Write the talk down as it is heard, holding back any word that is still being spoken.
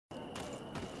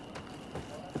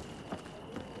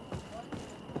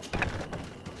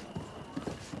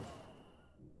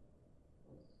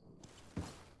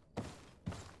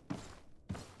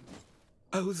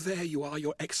Oh, there you are,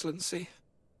 Your Excellency.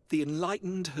 The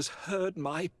Enlightened has heard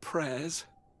my prayers.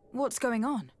 What's going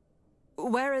on?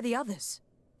 Where are the others?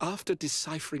 After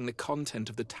deciphering the content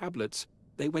of the tablets,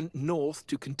 they went north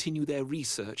to continue their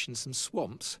research in some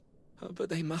swamps. But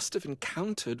they must have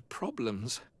encountered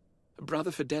problems.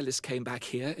 Brother Fidelis came back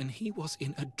here, and he was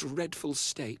in a dreadful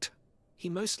state. He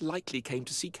most likely came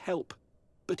to seek help,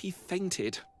 but he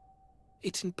fainted.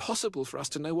 It's impossible for us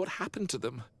to know what happened to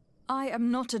them. I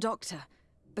am not a doctor,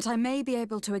 but I may be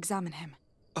able to examine him.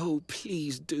 Oh,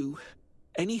 please do.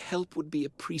 Any help would be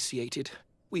appreciated.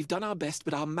 We've done our best,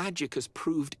 but our magic has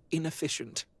proved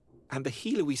inefficient. And the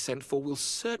healer we sent for will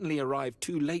certainly arrive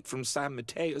too late from San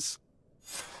Mateus.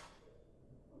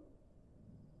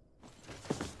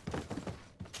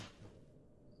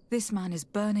 This man is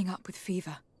burning up with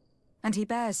fever, and he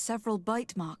bears several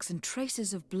bite marks and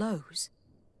traces of blows.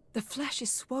 The flesh is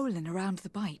swollen around the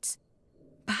bites.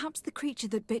 Perhaps the creature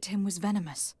that bit him was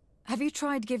venomous. Have you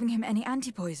tried giving him any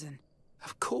antipoison?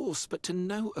 Of course, but to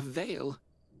no avail.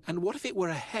 And what if it were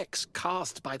a hex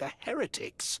cast by the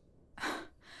heretics?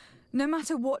 No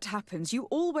matter what happens, you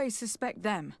always suspect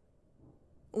them.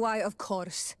 Why, of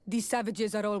course. These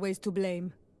savages are always to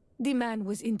blame. The man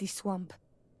was in the swamp.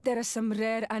 There are some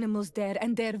rare animals there,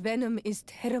 and their venom is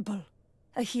terrible.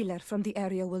 A healer from the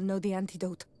area will know the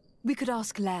antidote. We could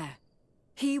ask Lair.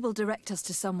 He will direct us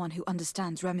to someone who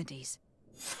understands remedies.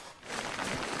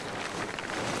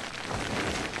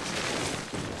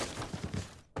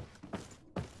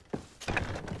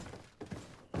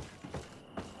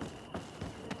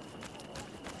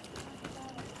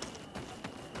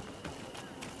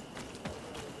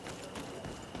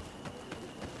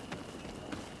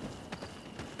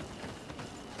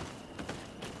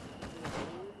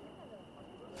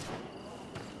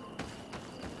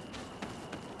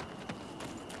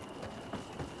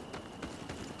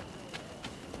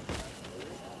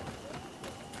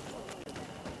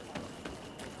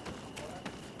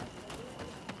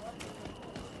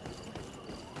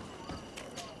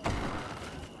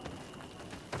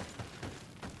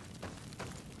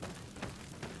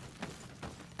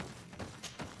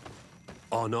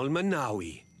 Onol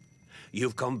Manawi,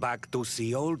 you've come back to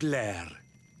see old Lair.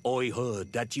 I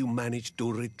heard that you managed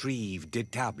to retrieve the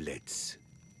tablets.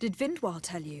 Did Vindwal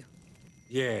tell you?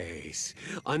 Yes,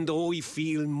 and I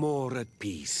feel more at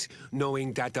peace,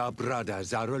 knowing that our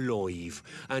brothers are alive,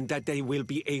 and that they will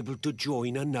be able to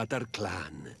join another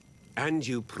clan. And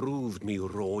you proved me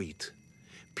right.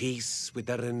 Peace with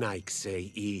the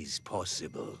Renaigse is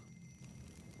possible.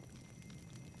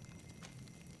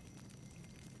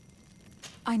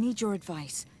 I need your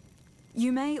advice.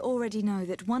 You may already know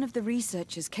that one of the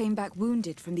researchers came back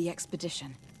wounded from the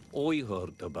expedition. I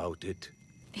heard about it.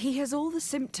 He has all the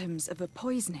symptoms of a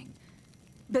poisoning,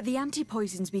 but the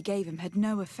anti-poisons we gave him had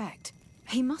no effect.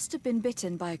 He must have been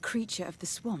bitten by a creature of the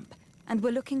swamp, and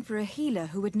we're looking for a healer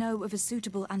who would know of a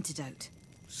suitable antidote.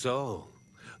 So,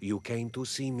 you came to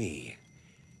see me.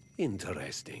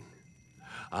 Interesting.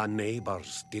 Our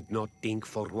neighbors did not think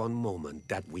for one moment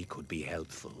that we could be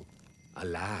helpful.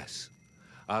 Alas,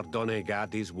 our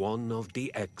Donegad is one of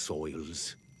the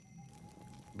exiles.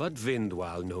 But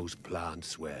Vindwal knows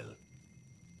plants well.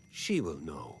 She will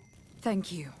know.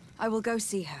 Thank you. I will go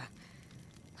see her.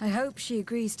 I hope she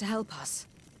agrees to help us.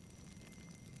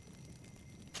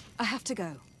 I have to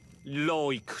go.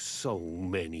 Like so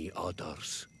many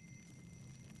others.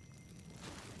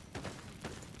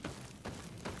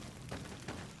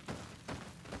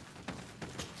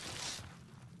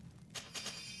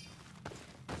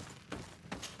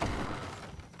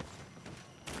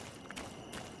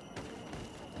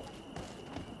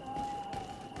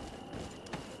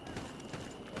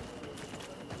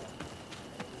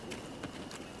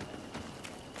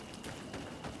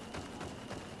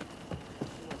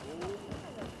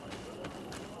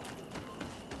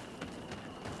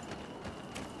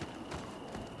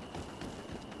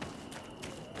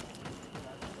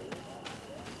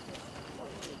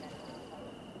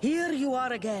 Here you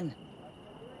are again.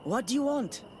 What do you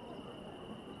want?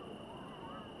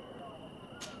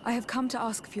 I have come to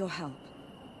ask for your help.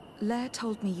 Lair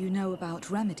told me you know about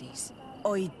remedies.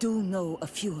 I do know a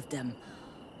few of them.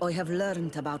 I have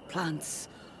learned about plants.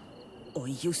 I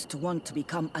used to want to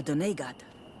become a Donegad.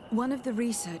 One of the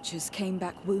researchers came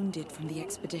back wounded from the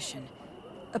expedition.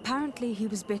 Apparently he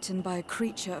was bitten by a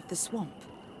creature of the swamp.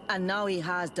 And now he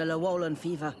has the Llewellyn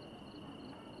fever.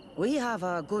 We have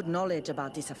a good knowledge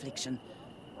about this affliction.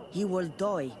 He will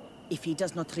die if he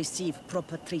does not receive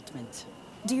proper treatment.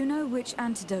 Do you know which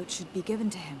antidote should be given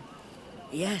to him?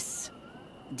 Yes.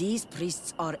 These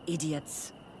priests are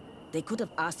idiots. They could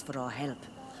have asked for our help,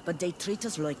 but they treat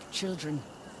us like children.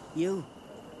 You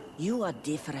You are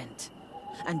different,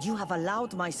 and you have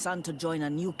allowed my son to join a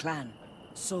new clan.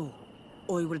 So,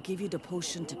 I will give you the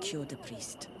potion to cure the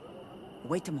priest.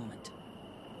 Wait a moment.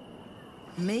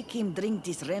 Make him drink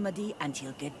this remedy and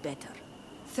he'll get better.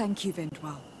 Thank you,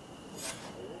 Vindwell.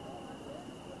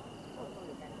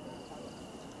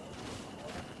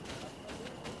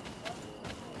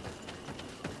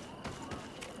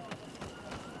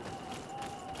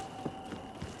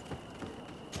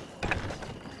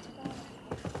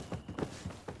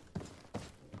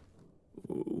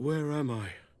 Where am I?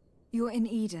 You're in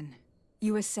Eden.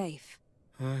 You are safe.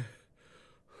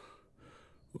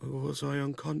 Was I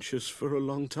unconscious for a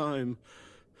long time?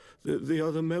 The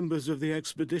other members of the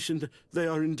expedition, they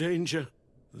are in danger.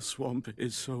 The swamp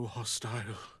is so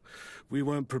hostile. We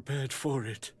weren't prepared for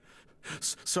it.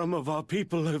 Some of our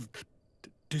people have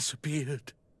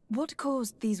disappeared. What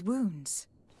caused these wounds?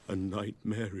 A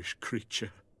nightmarish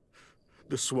creature.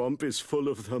 The swamp is full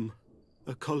of them.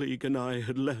 A colleague and I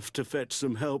had left to fetch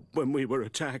some help when we were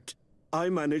attacked. I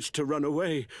managed to run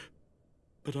away,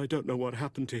 but I don't know what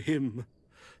happened to him.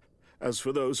 As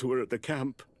for those who were at the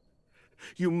camp,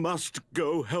 you must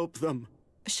go help them.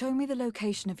 Show me the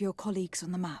location of your colleagues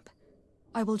on the map.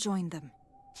 I will join them.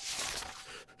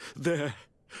 There.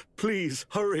 Please,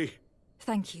 hurry.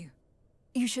 Thank you.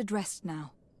 You should rest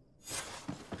now.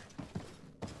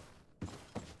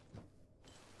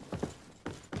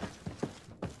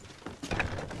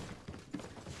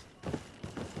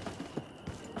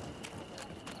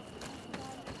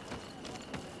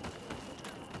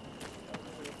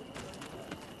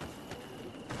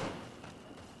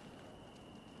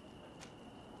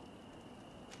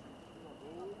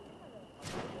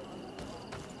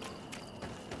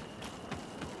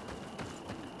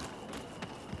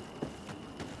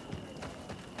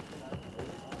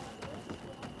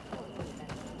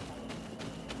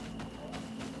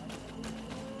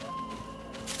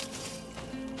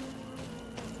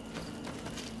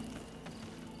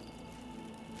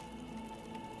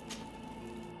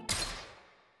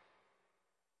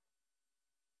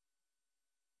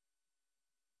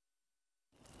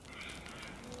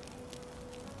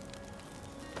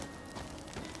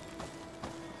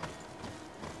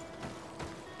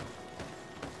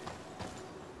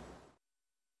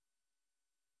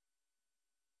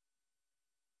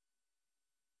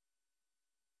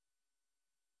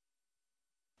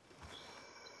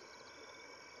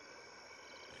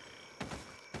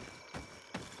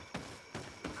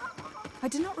 I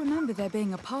do not remember there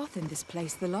being a path in this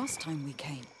place the last time we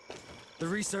came. The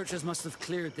researchers must have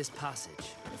cleared this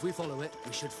passage. If we follow it,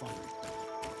 we should find it.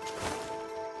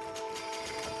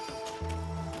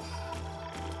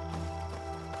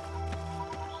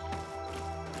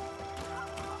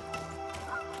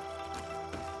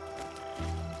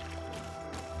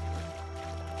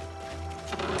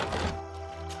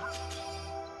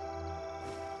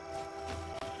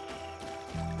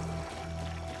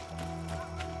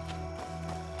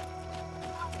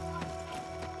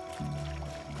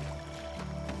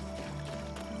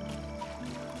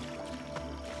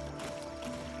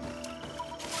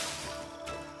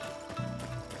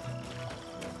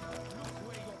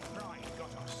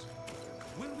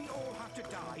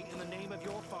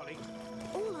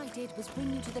 Was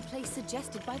bring you to the place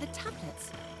suggested by the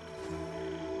tablets.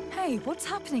 Hey, what's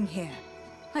happening here?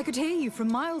 I could hear you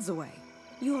from miles away.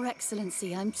 Your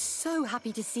Excellency, I'm so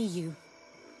happy to see you.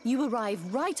 You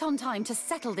arrived right on time to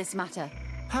settle this matter.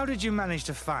 How did you manage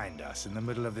to find us in the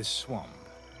middle of this swamp?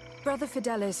 Brother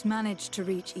Fidelis managed to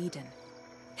reach Eden.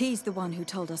 He's the one who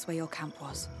told us where your camp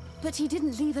was. But he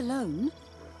didn't leave alone.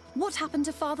 What happened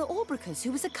to Father Orbricus,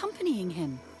 who was accompanying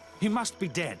him? He must be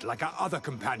dead, like our other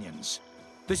companions.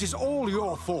 This is all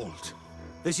your fault.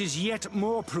 This is yet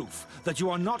more proof that you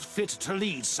are not fit to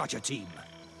lead such a team.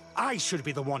 I should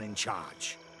be the one in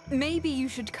charge. Maybe you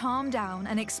should calm down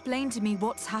and explain to me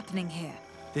what's happening here.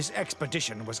 This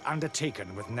expedition was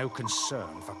undertaken with no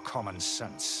concern for common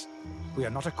sense. We are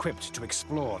not equipped to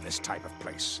explore this type of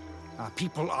place. Our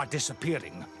people are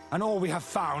disappearing, and all we have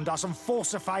found are some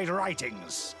falsified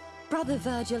writings. Brother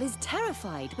Virgil is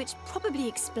terrified, which probably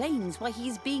explains why he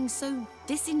is being so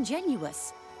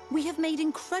disingenuous. We have made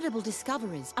incredible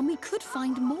discoveries, and we could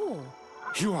find more.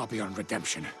 You are beyond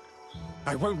redemption.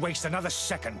 I won't waste another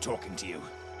second talking to you.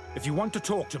 If you want to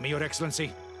talk to me, Your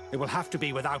Excellency, it will have to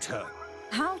be without her.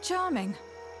 How charming.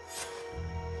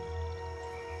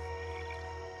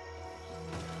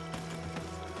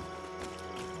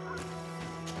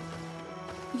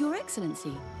 Your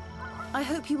Excellency, I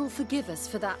hope you will forgive us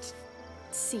for that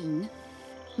scene.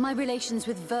 My relations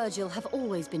with Virgil have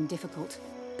always been difficult,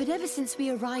 but ever since we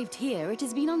arrived here, it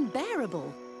has been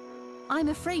unbearable. I'm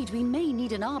afraid we may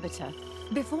need an arbiter.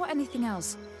 Before anything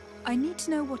else, I need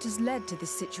to know what has led to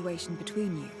this situation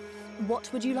between you.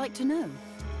 What would you like to know?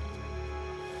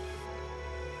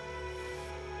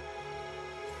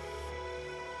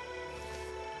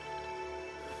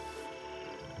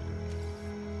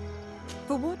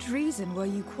 For what reason were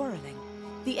you quarreling?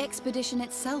 The expedition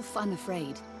itself, I'm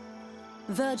afraid.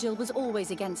 Virgil was always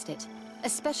against it,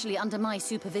 especially under my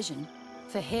supervision.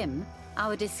 For him,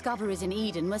 our discoveries in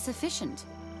Eden were sufficient.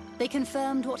 They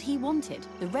confirmed what he wanted.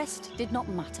 The rest did not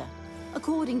matter.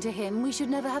 According to him, we should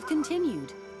never have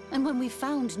continued. And when we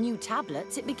found new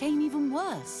tablets, it became even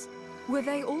worse. Were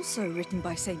they also written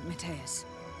by Saint Matthias?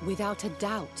 Without a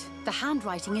doubt. The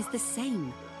handwriting is the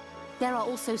same. There are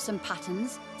also some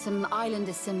patterns, some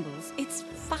islander symbols. It's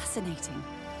fascinating.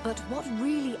 But what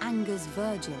really angers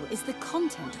Virgil is the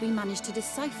content we managed to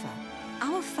decipher.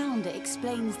 Our founder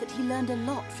explains that he learned a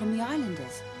lot from the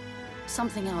islanders.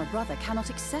 Something our brother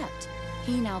cannot accept.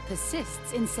 He now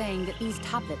persists in saying that these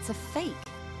tablets are fake,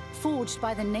 forged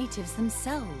by the natives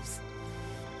themselves.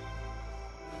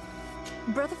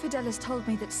 Brother Fidelis told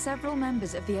me that several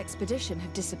members of the expedition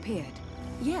have disappeared.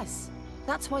 Yes,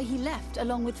 that's why he left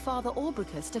along with Father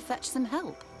Orbricus to fetch some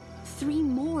help. 3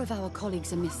 more of our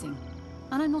colleagues are missing.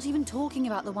 And I'm not even talking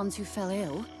about the ones who fell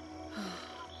ill.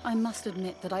 I must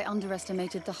admit that I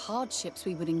underestimated the hardships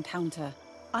we would encounter.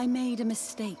 I made a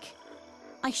mistake.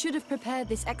 I should have prepared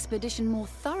this expedition more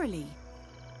thoroughly.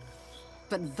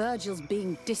 But Virgil's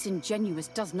being disingenuous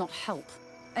does not help.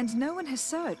 And no one has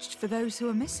searched for those who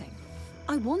are missing.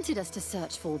 I wanted us to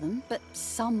search for them, but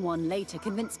someone later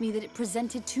convinced me that it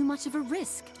presented too much of a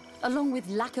risk. Along with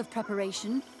lack of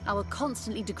preparation, our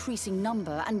constantly decreasing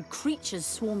number, and creatures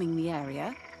swarming the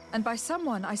area. And by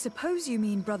someone, I suppose you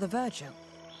mean Brother Virgil.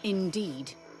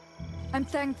 Indeed. I'm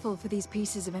thankful for these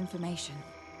pieces of information.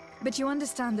 But you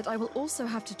understand that I will also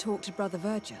have to talk to Brother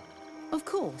Virgil. Of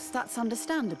course, that's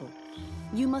understandable.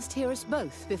 You must hear us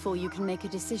both before you can make a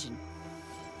decision.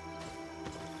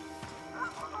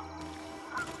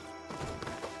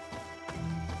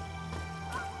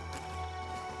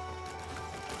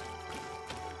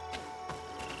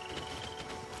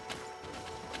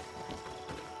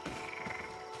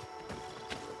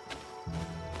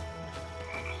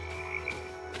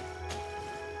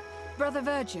 Brother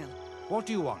Virgil. What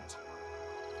do you want?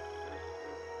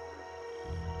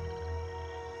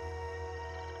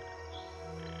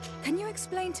 Can you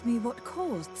explain to me what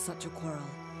caused such a quarrel?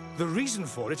 The reason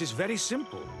for it is very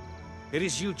simple. It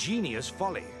is Eugenia's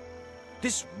folly.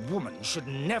 This woman should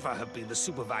never have been the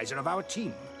supervisor of our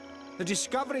team. The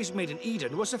discoveries made in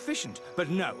Eden were sufficient, but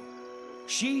no.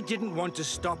 She didn't want to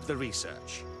stop the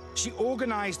research. She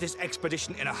organized this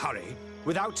expedition in a hurry,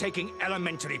 without taking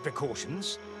elementary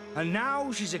precautions, and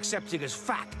now she's accepting as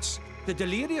facts the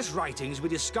delirious writings we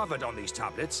discovered on these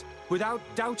tablets, without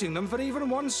doubting them for even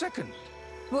 1 second.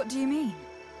 What do you mean?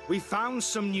 We found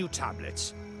some new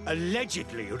tablets,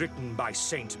 allegedly written by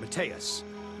Saint Matthias,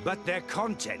 but their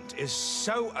content is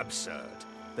so absurd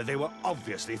that they were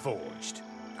obviously forged.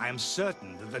 I am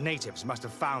certain that the natives must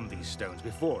have found these stones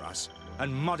before us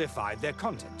and modified their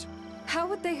content. How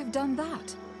would they have done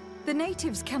that? The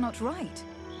natives cannot write.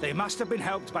 They must have been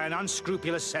helped by an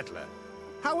unscrupulous settler.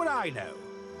 How would I know?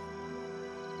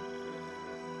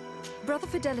 Brother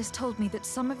Fidelis told me that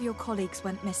some of your colleagues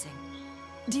went missing.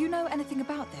 Do you know anything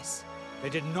about this? They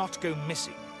did not go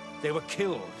missing. They were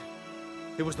killed.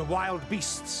 There was the wild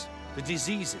beasts, the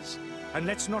diseases, and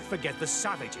let's not forget the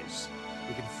savages.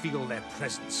 We can feel their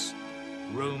presence,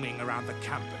 roaming around the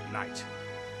camp at night.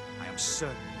 I am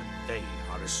certain that they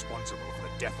are responsible for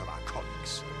the death of our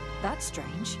colleagues. That's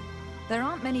strange. There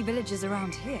aren't many villages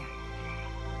around here.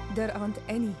 There aren't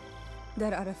any.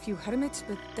 There are a few hermits,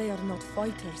 but they are not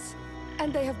fighters.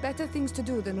 And they have better things to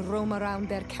do than roam around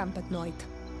their camp at night.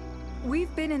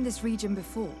 We've been in this region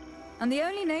before, and the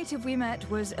only native we met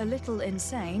was a little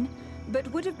insane, but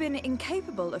would have been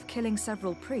incapable of killing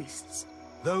several priests.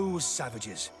 Those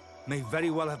savages may very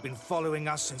well have been following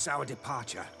us since our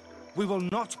departure. We will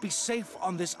not be safe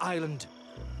on this island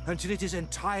until it is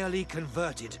entirely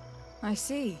converted. I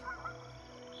see.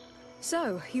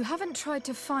 So, you haven't tried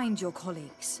to find your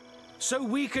colleagues? So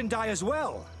we can die as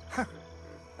well?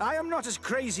 I am not as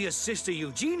crazy as Sister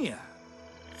Eugenia.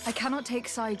 I cannot take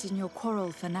sides in your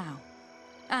quarrel for now.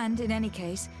 And, in any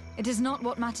case, it is not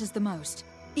what matters the most.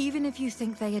 Even if you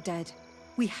think they are dead,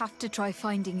 we have to try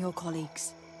finding your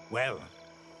colleagues. Well,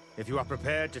 if you are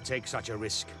prepared to take such a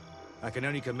risk, I can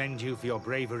only commend you for your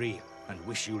bravery and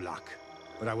wish you luck.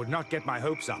 But I would not get my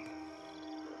hopes up.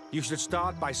 You should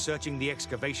start by searching the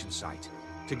excavation site.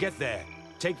 To get there,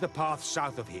 take the path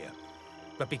south of here.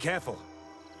 But be careful.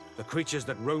 The creatures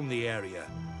that roam the area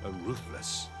are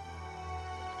ruthless.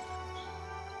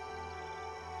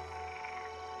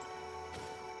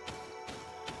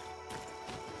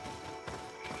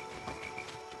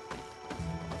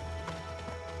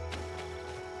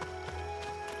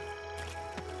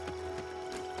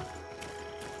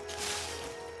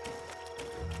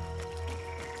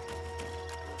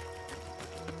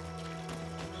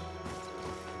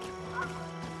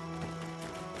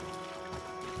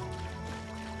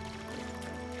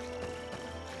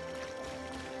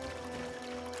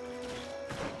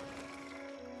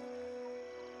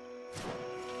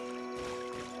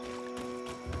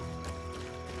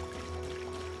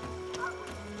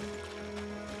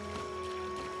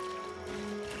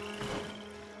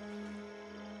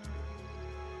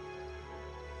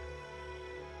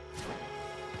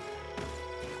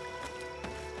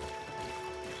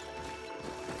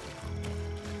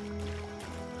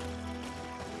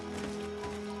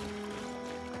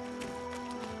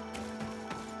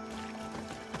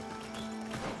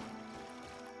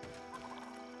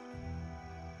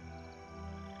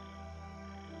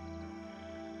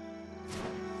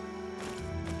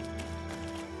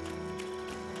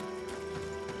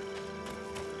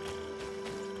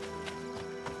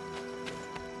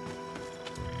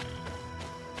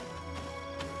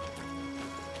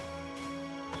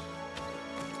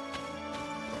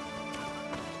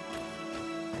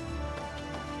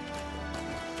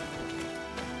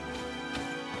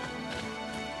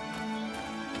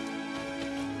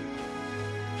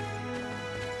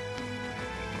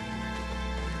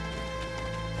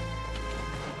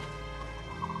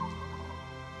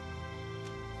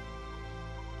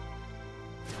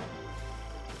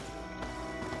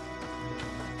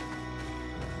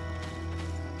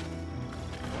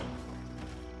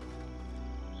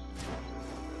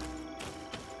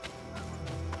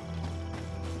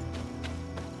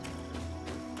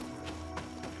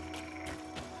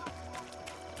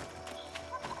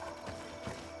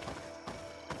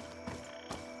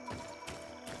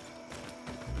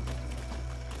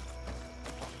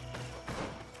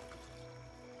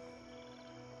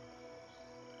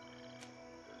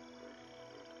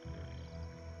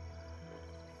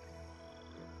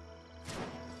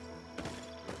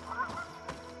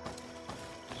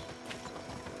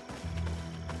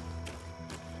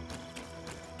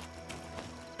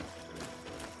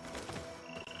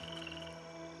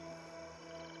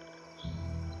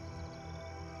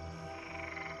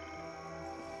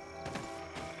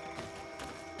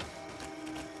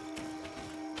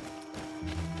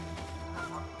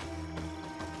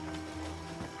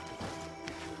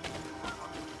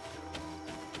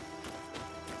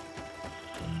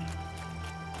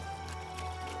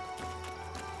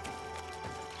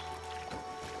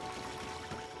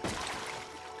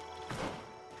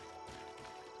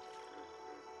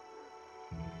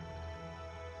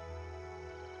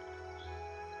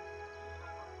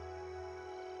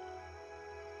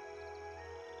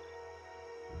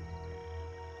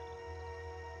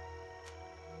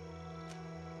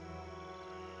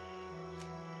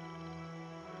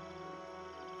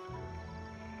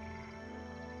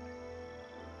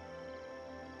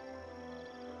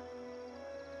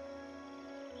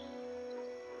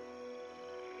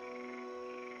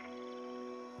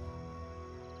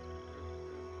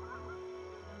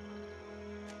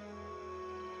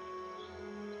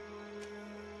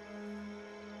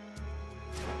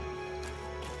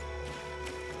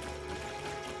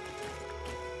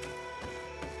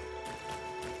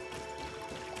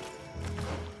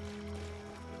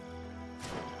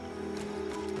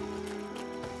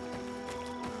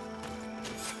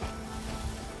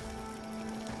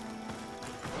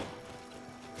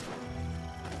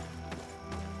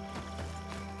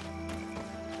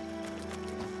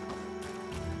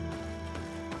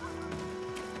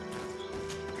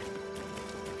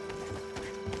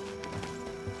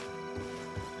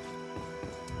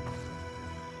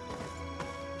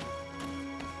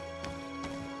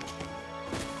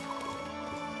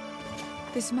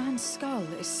 This man's skull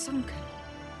is sunken,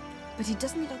 but he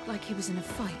doesn't look like he was in a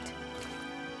fight.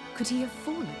 Could he have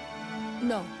fallen?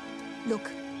 No.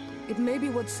 Look, it may be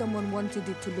what someone wanted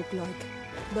it to look like,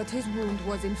 but his wound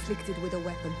was inflicted with a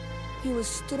weapon. He was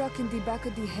struck in the back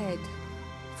of the head,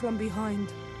 from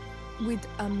behind, with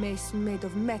a mace made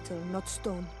of metal, not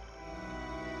stone.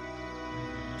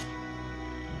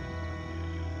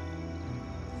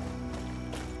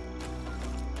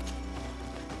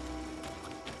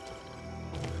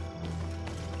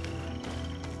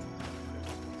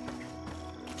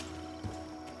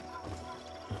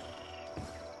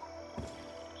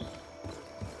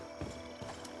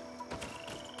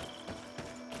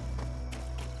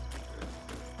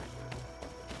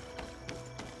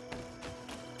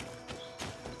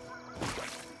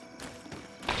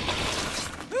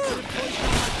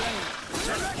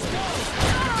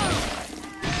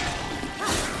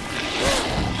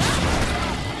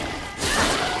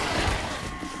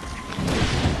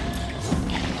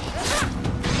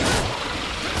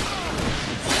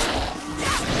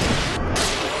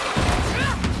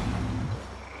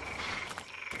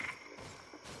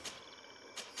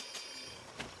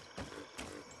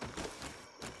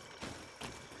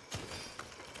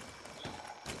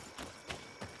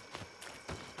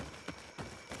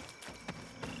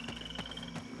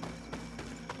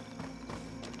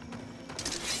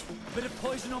 bit of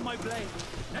poison on my blade.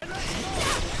 And let's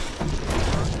go!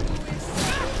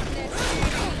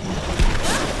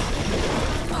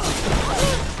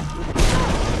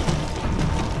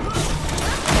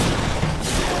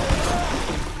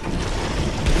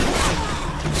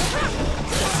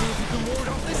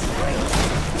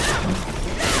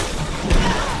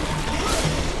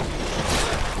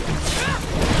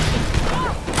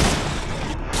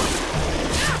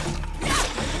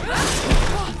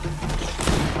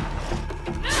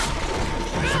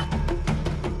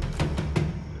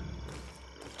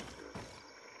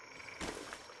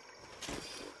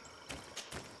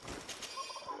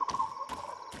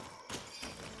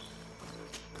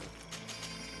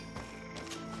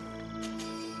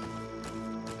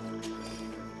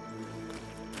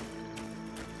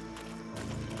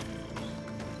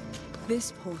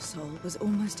 This poor soul was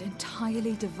almost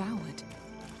entirely devoured.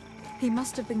 He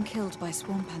must have been killed by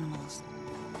swamp animals.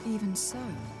 Even so,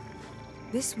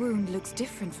 this wound looks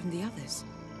different from the others.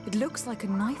 It looks like a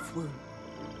knife wound.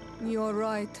 You're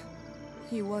right.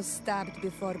 He was stabbed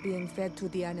before being fed to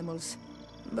the animals.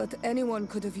 But anyone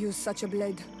could have used such a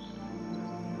blade.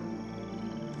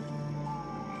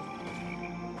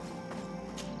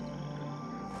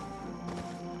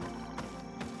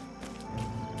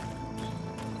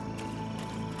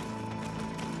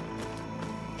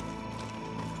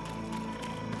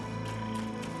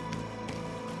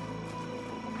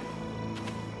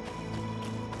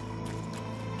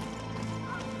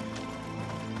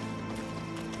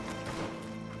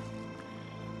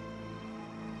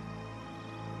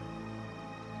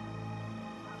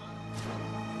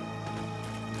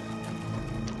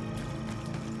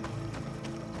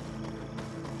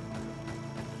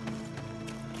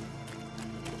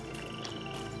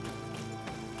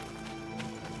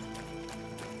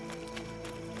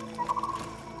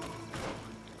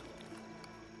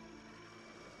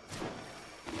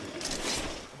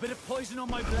 A bit of poison on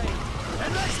my blade.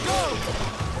 And let's go!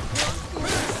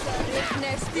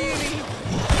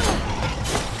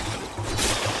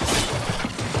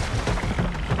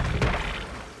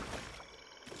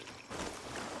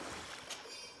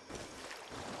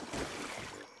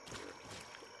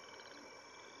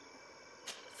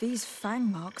 These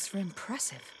fang marks were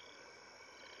impressive.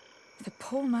 The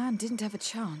poor man didn't have a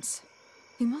chance.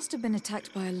 He must have been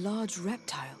attacked by a large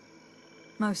reptile.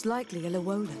 Most likely a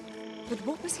Llewellyn. But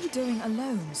what was he doing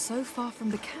alone, so far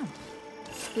from the camp?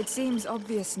 It seems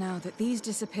obvious now that these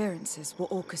disappearances were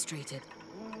orchestrated.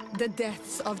 The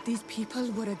deaths of these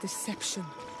people were a deception.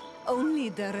 Only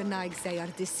the Renaigse are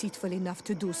deceitful enough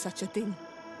to do such a thing.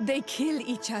 They kill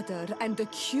each other and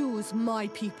accuse my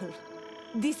people.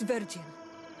 This virgin,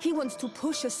 he wants to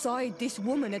push aside this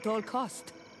woman at all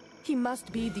cost. He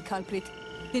must be the culprit.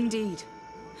 Indeed.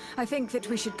 I think that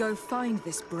we should go find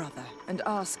this brother and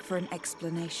ask for an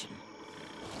explanation.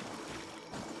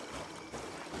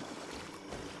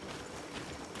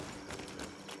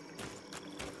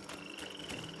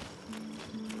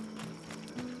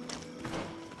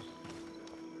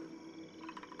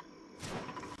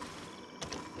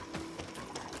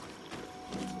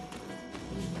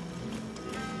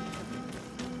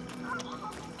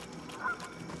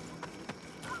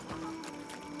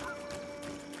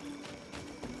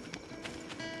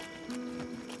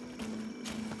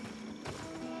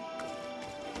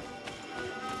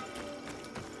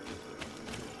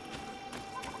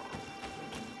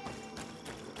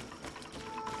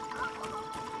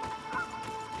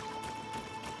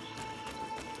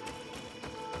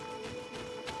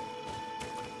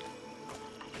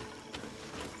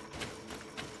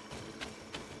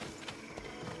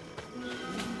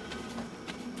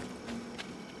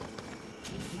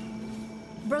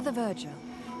 Brother Virgil.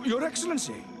 Your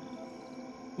Excellency!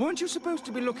 Weren't you supposed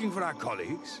to be looking for our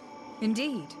colleagues?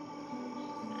 Indeed.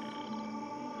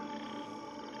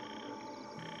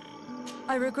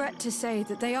 I regret to say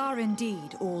that they are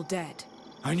indeed all dead.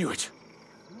 I knew it.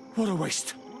 What a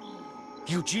waste.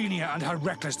 Eugenia and her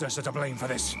recklessness are to blame for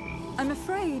this. I'm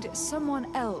afraid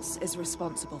someone else is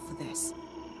responsible for this.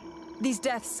 These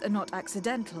deaths are not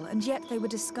accidental, and yet they were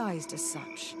disguised as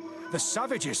such. The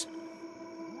savages!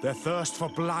 Their thirst for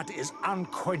blood is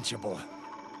unquenchable.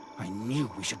 I knew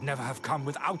we should never have come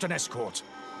without an escort.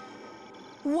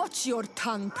 Watch your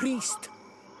tongue, priest.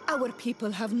 Our people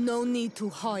have no need to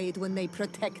hide when they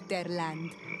protect their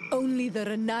land. Only the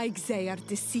Renaigse are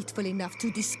deceitful enough to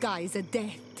disguise a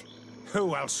death.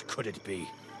 Who else could it be?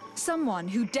 Someone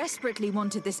who desperately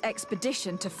wanted this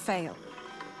expedition to fail.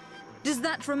 Does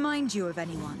that remind you of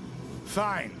anyone?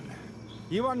 Fine.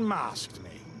 You unmasked me.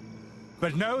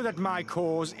 But know that my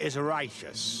cause is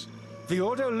righteous. The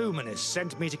Ordo Luminis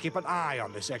sent me to keep an eye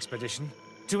on this expedition.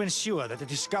 to ensure that the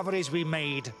discoveries we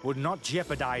made would not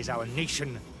jeopardize our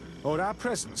nation or our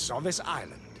presence on this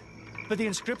island. But the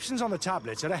inscriptions on the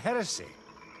tablets are a heresy,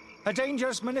 a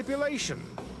dangerous manipulation.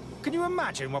 Can you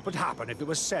imagine what would happen if it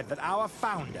was said that our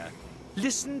founder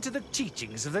listened to the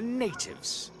teachings of the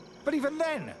natives? But even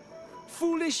then,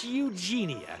 foolish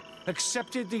Eugenia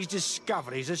accepted these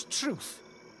discoveries as truth,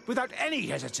 without any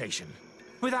hesitation,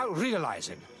 without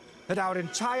realizing that our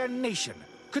entire nation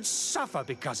could suffer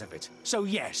because of it. So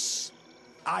yes,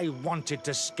 I wanted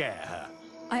to scare her.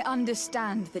 I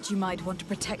understand that you might want to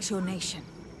protect your nation,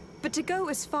 but to go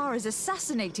as far as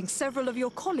assassinating several of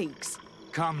your colleagues...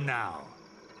 Come now.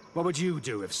 What would you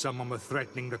do if someone were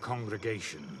threatening the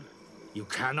congregation? You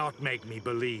cannot make me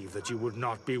believe that you would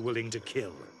not be willing to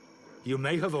kill. You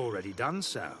may have already done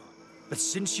so. But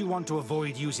since you want to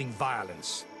avoid using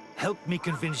violence, help me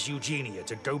convince Eugenia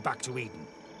to go back to Eden.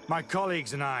 My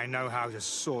colleagues and I know how to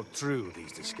sort through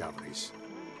these discoveries.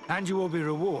 And you will be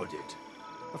rewarded,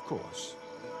 of course.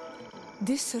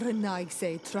 This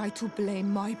Renaigse tried to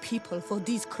blame my people for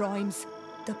these crimes.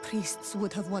 The priests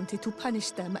would have wanted to punish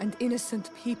them, and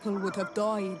innocent people would have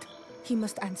died. He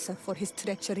must answer for his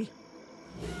treachery.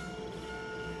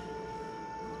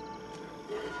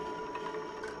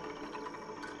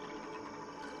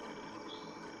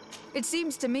 It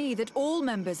seems to me that all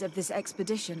members of this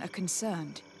expedition are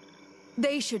concerned.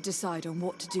 They should decide on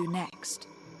what to do next.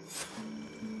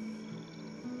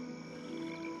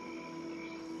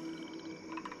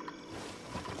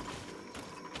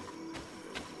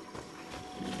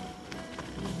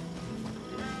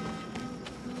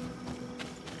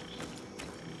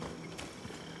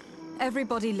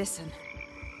 Everybody listen.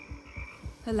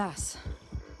 Alas,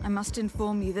 I must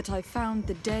inform you that I found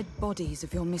the dead bodies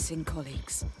of your missing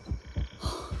colleagues.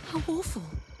 How awful.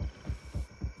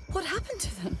 What happened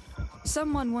to them?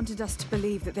 Someone wanted us to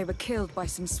believe that they were killed by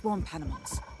some swamp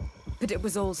animals. But it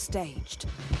was all staged.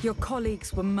 Your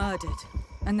colleagues were murdered,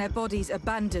 and their bodies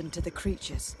abandoned to the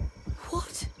creatures.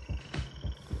 What?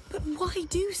 But why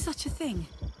do such a thing?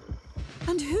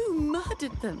 And who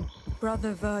murdered them?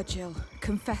 Brother Virgil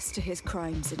confessed to his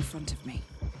crimes in front of me.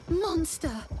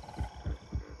 Monster!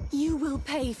 You will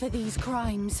pay for these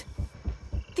crimes.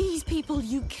 These people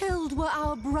you killed were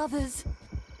our brothers,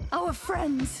 our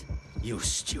friends. You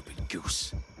stupid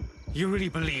goose. You really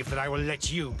believe that I will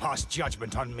let you pass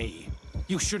judgment on me?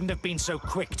 You shouldn't have been so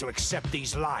quick to accept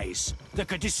these lies that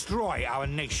could destroy our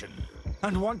nation,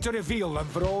 and want to reveal them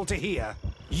for all to hear.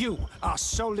 You are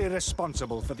solely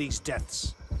responsible for these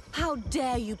deaths. How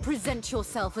dare you present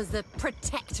yourself as the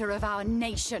protector of our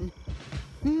nation?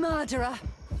 Murderer!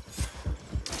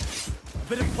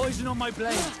 Bit of poison on my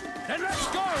blade. Then let's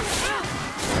go!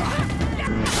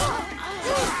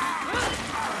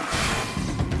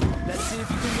 Let's see if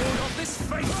you can ward off this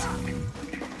fate!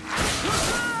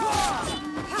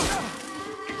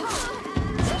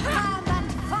 Stand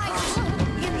and fight!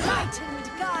 The enlightened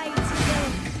guides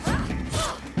you!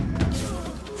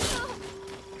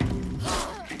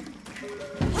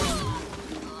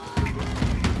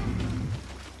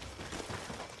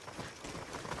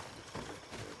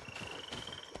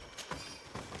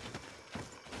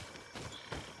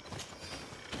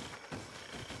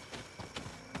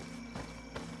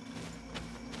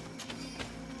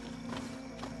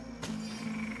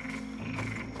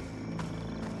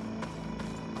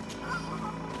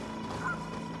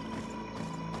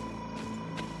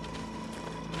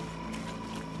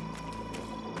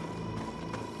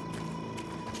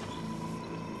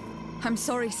 I'm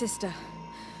sorry, sister.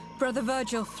 Brother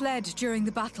Virgil fled during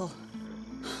the battle.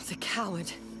 The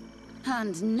coward.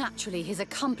 And naturally, his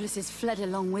accomplices fled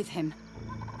along with him.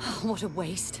 What a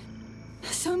waste.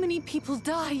 So many people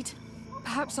died.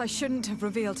 Perhaps I shouldn't have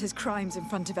revealed his crimes in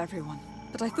front of everyone,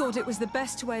 but I thought it was the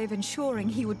best way of ensuring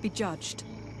he would be judged.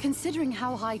 Considering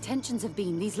how high tensions have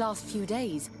been these last few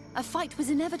days, a fight was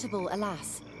inevitable,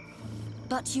 alas.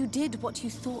 But you did what you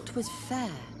thought was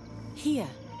fair. Here,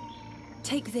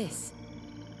 take this,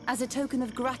 as a token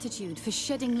of gratitude for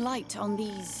shedding light on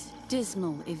these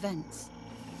dismal events.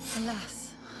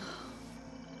 Alas,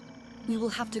 we will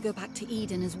have to go back to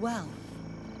Eden as well.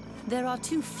 There are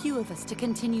too few of us to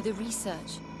continue the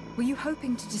research. Were you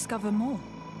hoping to discover more?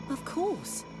 Of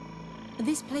course.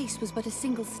 This place was but a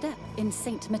single step in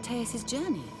St. Matthias's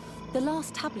journey. The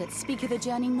last tablets speak of a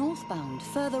journey northbound,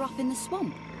 further up in the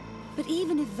swamp. But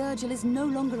even if Virgil is no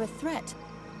longer a threat,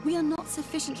 we are not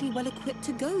sufficiently well equipped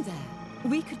to go there.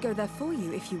 We could go there for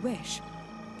you if you wish.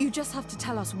 You just have to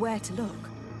tell us where to look.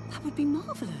 That would be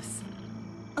marvelous.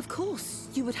 Of course,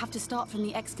 you would have to start from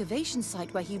the excavation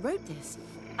site where he wrote this.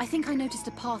 I think I noticed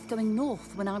a path going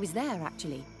north when I was there,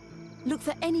 actually. Look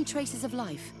for any traces of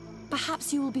life.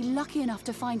 Perhaps you will be lucky enough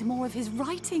to find more of his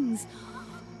writings.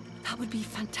 That would be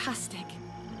fantastic.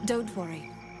 Don't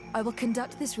worry. I will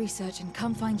conduct this research and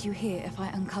come find you here if I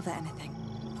uncover anything.